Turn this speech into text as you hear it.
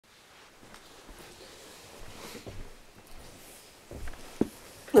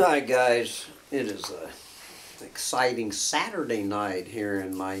Hi guys, it is an exciting Saturday night here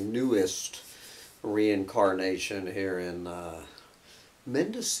in my newest reincarnation here in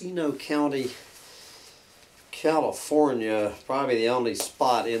Mendocino County, California. Probably the only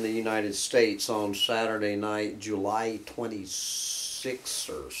spot in the United States on Saturday night, July 26th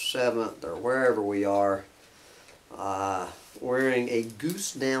or 7th or wherever we are, wearing a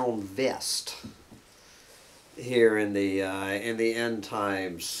goose down vest here in the end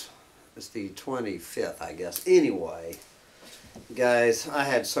times. It's the 25th, I guess. Anyway, guys, I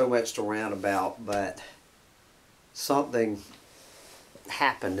had so much to rant about, but something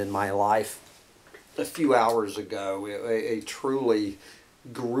happened in my life a few hours ago. A truly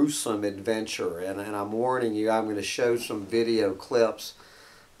gruesome adventure, and I'm warning you, I'm going to show some video clips.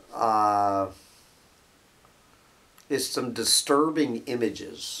 It's some disturbing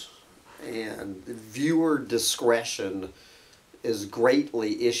images, and viewer discretion is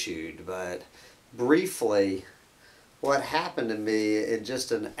greatly issued. But briefly, what happened to me is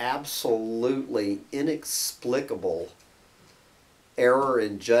just an absolutely inexplicable error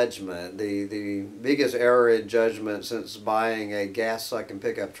in judgment. The biggest error in judgment since buying a gas-sucking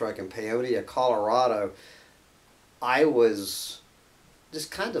pickup truck in Paonia, Colorado. I was just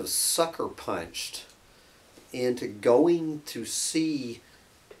kind of sucker punched into going to see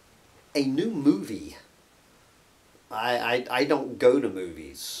a new movie. I don't go to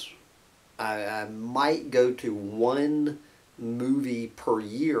movies. I might go to one movie per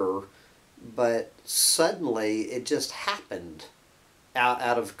year, but suddenly it just happened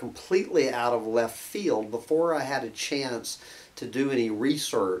completely out of left field. Before I had a chance to do any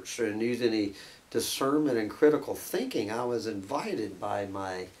research and use any discernment and critical thinking, I was invited by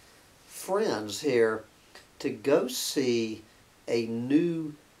my friends here to go see a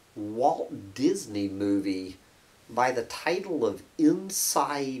new Walt Disney movie by the title of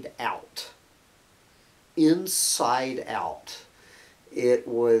Inside Out. Inside Out. It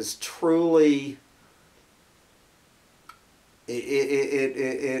was truly,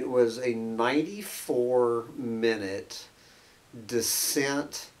 it was a 94-minute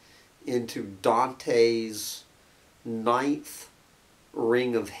descent into Dante's ninth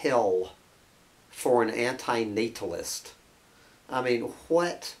ring of hell for an anti-natalist. I mean,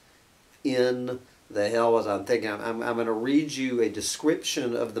 what in the hell was I thinking? I'm going to read you a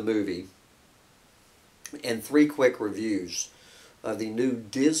description of the movie and 3 quick reviews of the new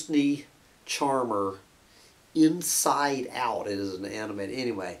Disney charmer Inside Out. It is an animated.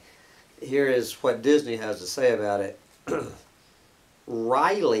 Anyway, here is what Disney has to say about it.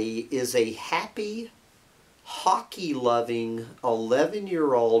 Riley is a happy, hockey-loving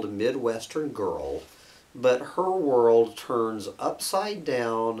 11-year-old Midwestern girl, but her world turns upside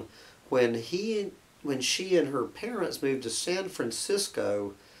down when she and her parents moved to San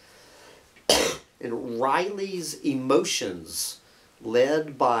Francisco, and Riley's emotions,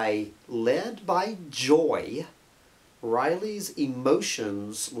 led by joy,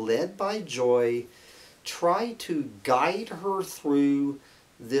 try to guide her through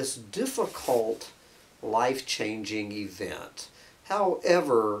this difficult, life-changing event.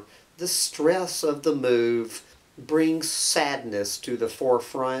 However, the stress of the move brings sadness to the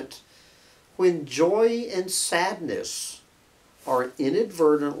forefront. When joy and sadness are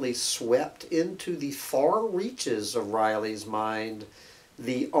inadvertently swept into the far reaches of Riley's mind,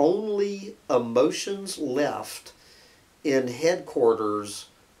 the only emotions left in headquarters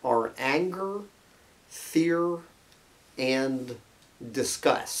are anger, fear, and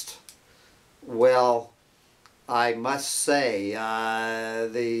disgust. Well, I must say,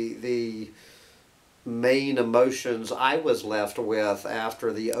 the main emotions I was left with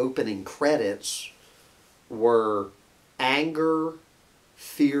after the opening credits were anger,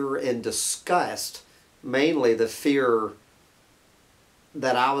 fear, and disgust. Mainly the fear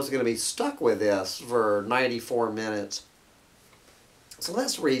that I was going to be stuck with this for 94 minutes. So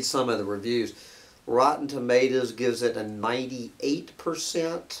let's read some of the reviews. Rotten Tomatoes gives it a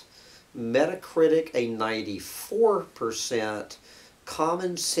 98%. Metacritic a 94%.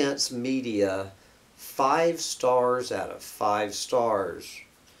 Common Sense Media 5 stars out of 5 stars.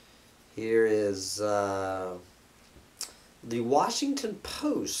 Here is the Washington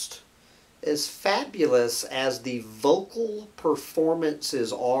Post. As fabulous as the vocal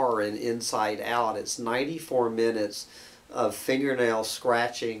performances are in Inside Out, it's 94 minutes of fingernail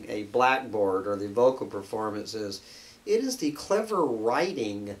scratching a blackboard, or the vocal performances. It is the clever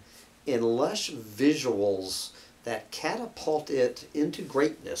writing and lush visuals that catapult it into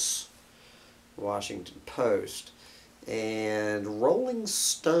greatness. Washington Post. And Rolling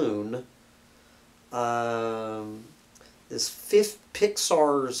Stone is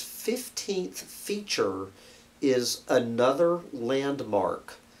Pixar's 15th feature is another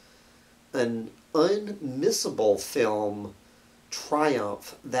landmark, an unmissable film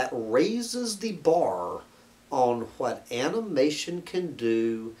triumph that raises the bar on what animation can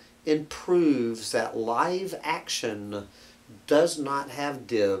do and proves that live action does not have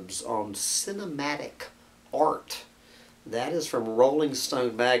dibs on cinematic art. That is from Rolling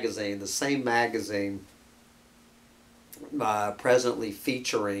Stone magazine, the same magazine presently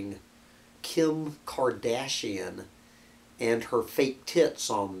featuring Kim Kardashian and her fake tits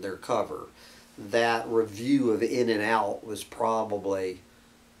on their cover. That review of In and Out was probably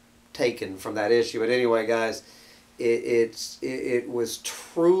taken from that issue. But anyway, guys, it was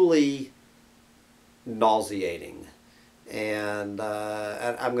truly nauseating. And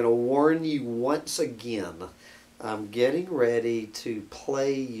I'm going to warn you once again, I'm getting ready to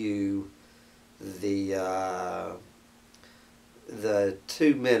play you the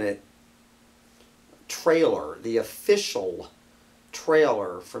 2-minute trailer, the official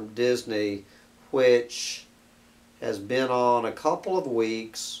trailer from Disney, which has been on a couple of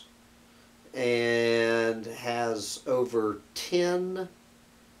weeks and has over 10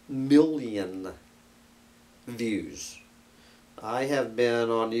 million views. I have been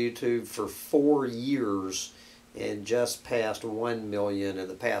on YouTube for 4 years and just passed 1 million in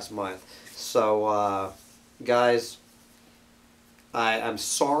the past month. So, guys, I'm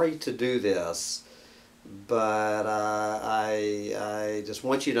sorry to do this, but I just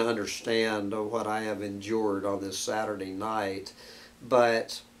want you to understand what I have endured on this Saturday night.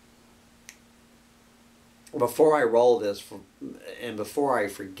 But before I roll this, and before I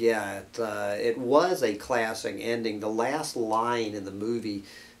forget, it was a classic ending. The last line in the movie,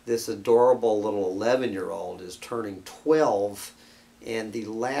 this adorable little 11-year-old is turning 12, and the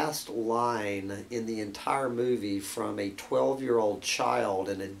last line in the entire movie from a 12-year-old child,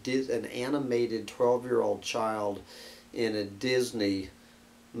 and an animated 12-year-old child in a Disney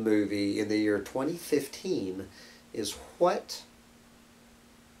movie in the year 2015, is what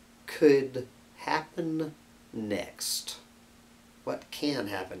could happen next. What can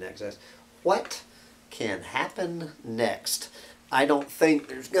happen next? What can happen next? I don't think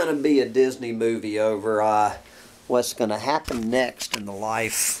there's going to be a Disney movie over what's going to happen next in the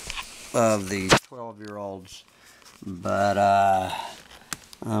life of the 12-year-olds. But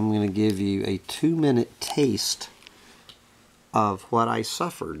I'm going to give you a 2-minute taste of what I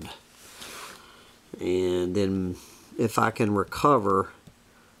suffered. And then if I can recover,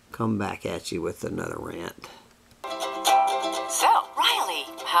 come back at you with another rant. So, Riley,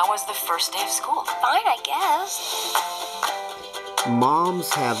 how was the first day of school? Fine, I guess.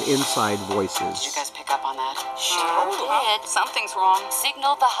 Moms have inside voices. Did you guys pick up on that? Sure did. Something's wrong.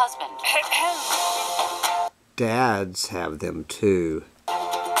 Signal the husband. Dads have them too. She's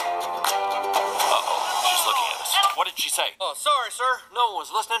looking at us. What did she say? Oh, sorry, sir. No one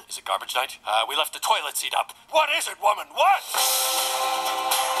was listening. Is it garbage night? We left the toilet seat up. What is it, woman? What?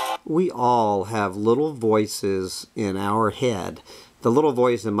 We all have little voices in our head. The little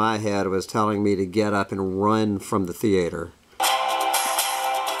voice in my head was telling me to get up and run from the theater.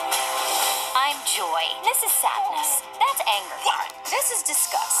 I'm joy. This is sadness. That's anger. What? This is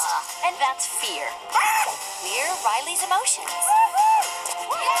disgust. And that's fear. We're Riley's emotions.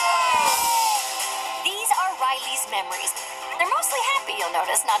 These are Riley's memories. They're mostly happy, you'll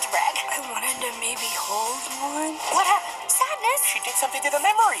notice, not to brag. I wanted to maybe hold one. What happened? Sadness? She did something to the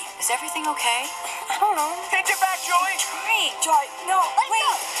memory. Is everything okay? I don't know. Take it back, Joey. Trying. Joy, no, Let wait.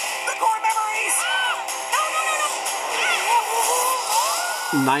 go. The core memories.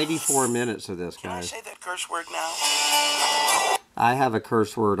 No. 94 minutes of this, Can I guys. say that curse word now? I have a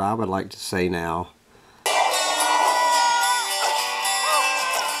curse word I would like to say now.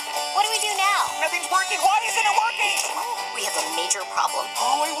 What do we do now? Nothing's working. Why isn't it working? We have a major problem.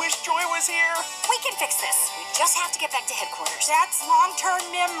 Oh, I wish Joy was here. We can fix this. We just have to get back to headquarters. That's long-term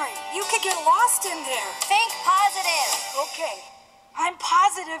memory. You could get lost in there. Think positive. Okay. I'm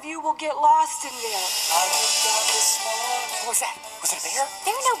positive you will get lost in there. What was that? Was it a bear?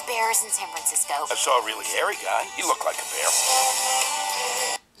 There are no bears in San Francisco. I saw a really hairy guy. He looked like a bear.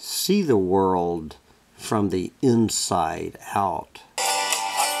 See the world from the inside out.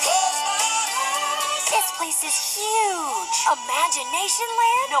 This place is huge. Imagination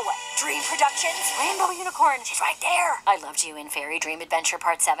Land? No way. Dream Productions? Rainbow Unicorn? She's right there. I loved you in Fairy Dream Adventure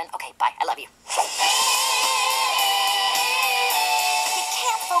Part 7. Okay, bye. I love you. You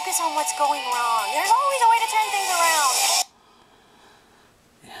can't focus on what's going wrong. There's always a way to turn things around.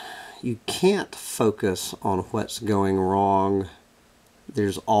 You can't focus on what's going wrong.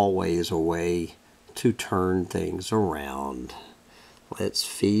 There's always a way to turn things around. Let's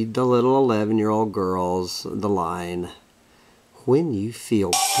feed the little 11-year-old girls the line, when you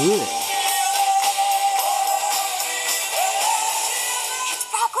feel good. It's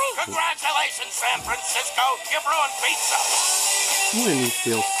broccoli. Congratulations, San Francisco. You've ruined pizza. When you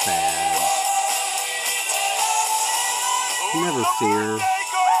feel sad. Never fear.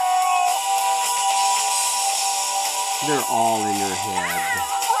 They're all in your head.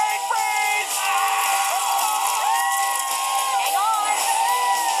 Hang on.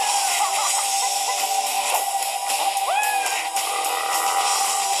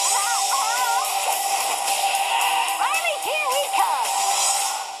 Riley, here we come.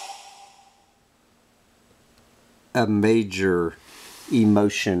 A major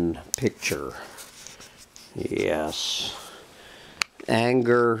emotion picture. Yes.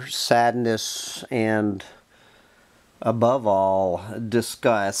 Anger, sadness, and above all,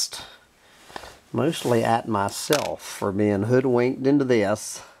 disgust. Mostly at myself for being hoodwinked into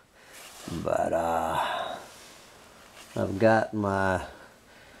this. But I've got my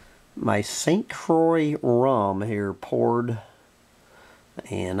St. Croix rum here poured,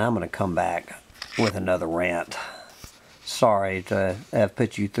 and I'm going to come back with another rant. Sorry to have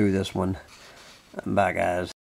put you through this one. Bye, guys.